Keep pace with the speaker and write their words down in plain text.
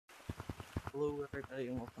Hello everybody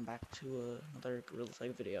and welcome back to another Gorilla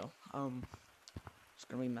Tag video. Just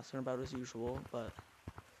gonna be messing about as usual, but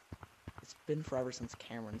it's been forever since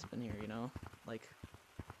Cameron's been here, you know? Like,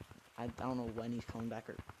 I don't know when he's coming back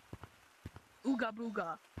or... Ooga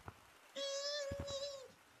booga.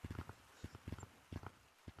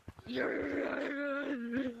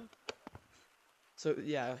 So,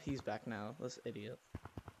 yeah, he's back now, this idiot.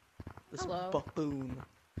 This Hello. buffoon.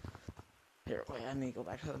 Here, wait, I need to go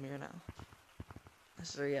back to the mirror now.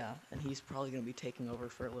 So yeah, and he's probably gonna be taking over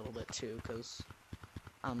for a little bit too, because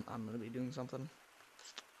I'm gonna be doing something.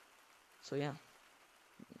 So yeah,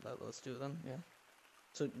 let's do it then, yeah.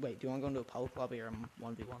 So wait, do you want to go into a public lobby or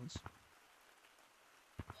 1v1s?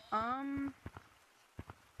 How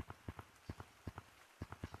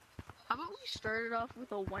about we start it off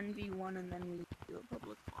with a 1v1 and then we do a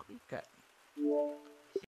public lobby? Okay.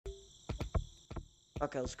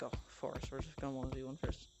 Okay, let's go. Forest, we're just gonna 1v1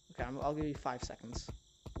 first. Okay, I'll give you 5 seconds.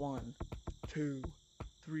 1, 2,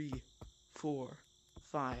 3, 4,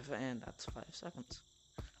 5, and that's 5 seconds.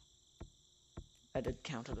 I did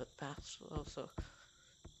count a bit fast, though, so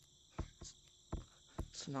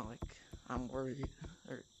it's not like I'm worried,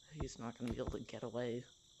 or he's not gonna be able to get away.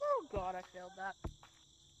 Oh god, I failed that.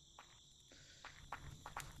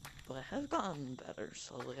 But it has gotten better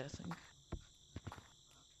slowly, I think.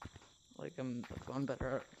 Like, I'm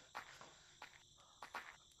better at...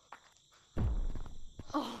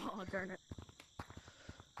 Oh, darn it.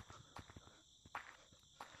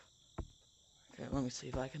 Okay, let me see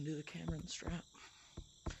if I can do the Cameron strap.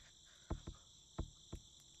 I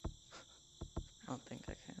don't think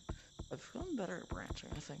I can. I've gotten better at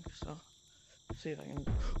branching, I think, so... See if I can...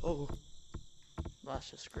 Oh!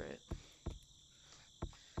 That's just great.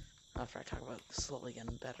 After I talk about slowly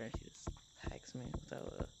getting better, he just tags me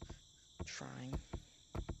without trying.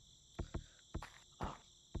 Ah.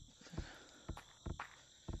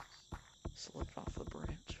 Slipped off the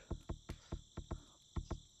branch.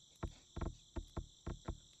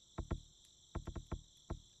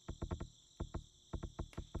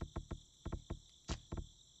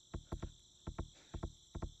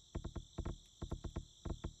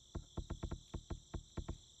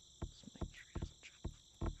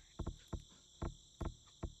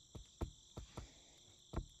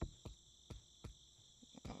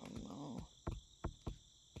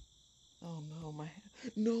 Oh no, my hand.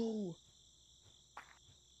 No!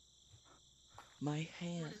 My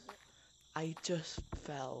hand. I just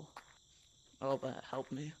fell. Oh, that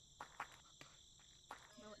helped me.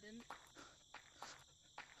 No, it didn't.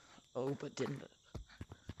 Oh, but didn't it?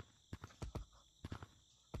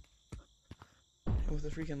 With a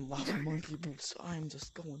freaking lava monkey boots, I'm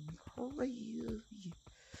just going crazy. Hey,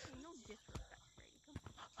 no disrespect, Brady.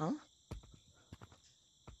 Come Huh? on.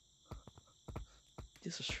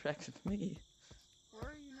 Disrespecting me. Where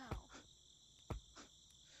are you now?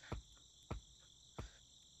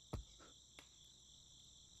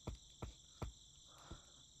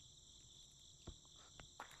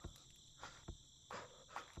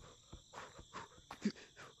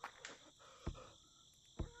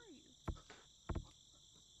 Where are you?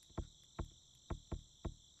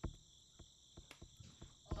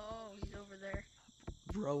 Oh, he's over there.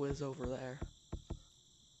 Bro is over there.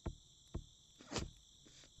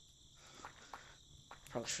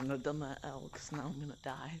 Probably shouldn't have done that L, because now I'm gonna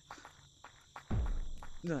die.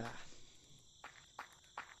 Nah.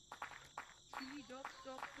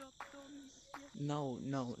 No,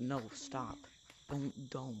 no, no, stop.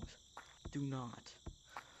 Don't. Do not.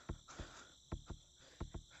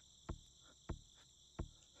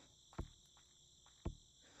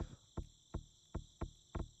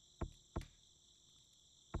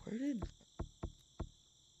 Where did...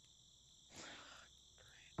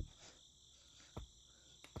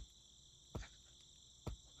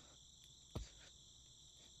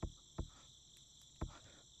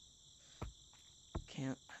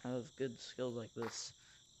 Can't have good skills like this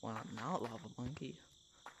when I'm not Lava Monkey.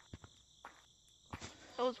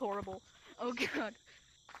 That was horrible. Oh god.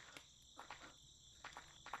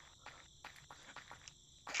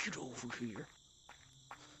 Get over here.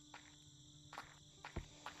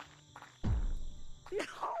 No!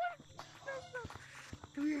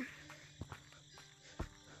 Come here.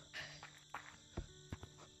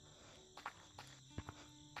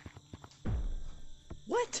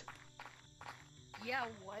 What? Yeah,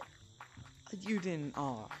 what? You didn't.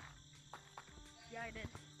 Aw. Yeah, I did.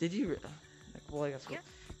 Did you? Well, I guess Yeah.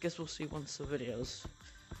 guess we'll see once the videos.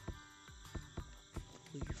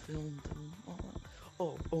 We filmed them all.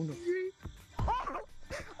 Oh no. Oh!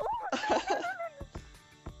 I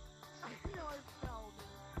know I fell, dude.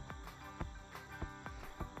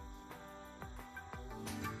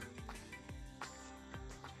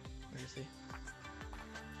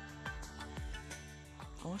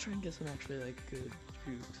 try and get some actually, like, good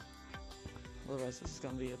shoots. Otherwise, this is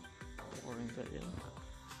gonna be a boring video.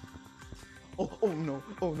 Oh no,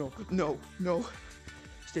 oh no, no, no.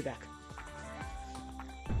 Stay back.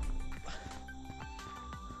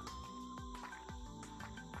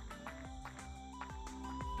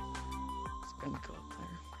 It's gonna go up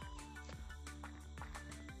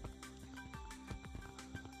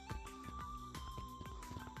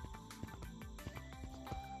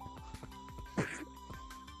there.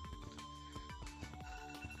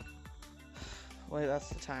 Wait, that's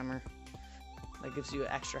the timer. That gives you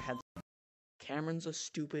extra heads. Cameron's a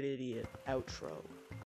stupid idiot. Outro.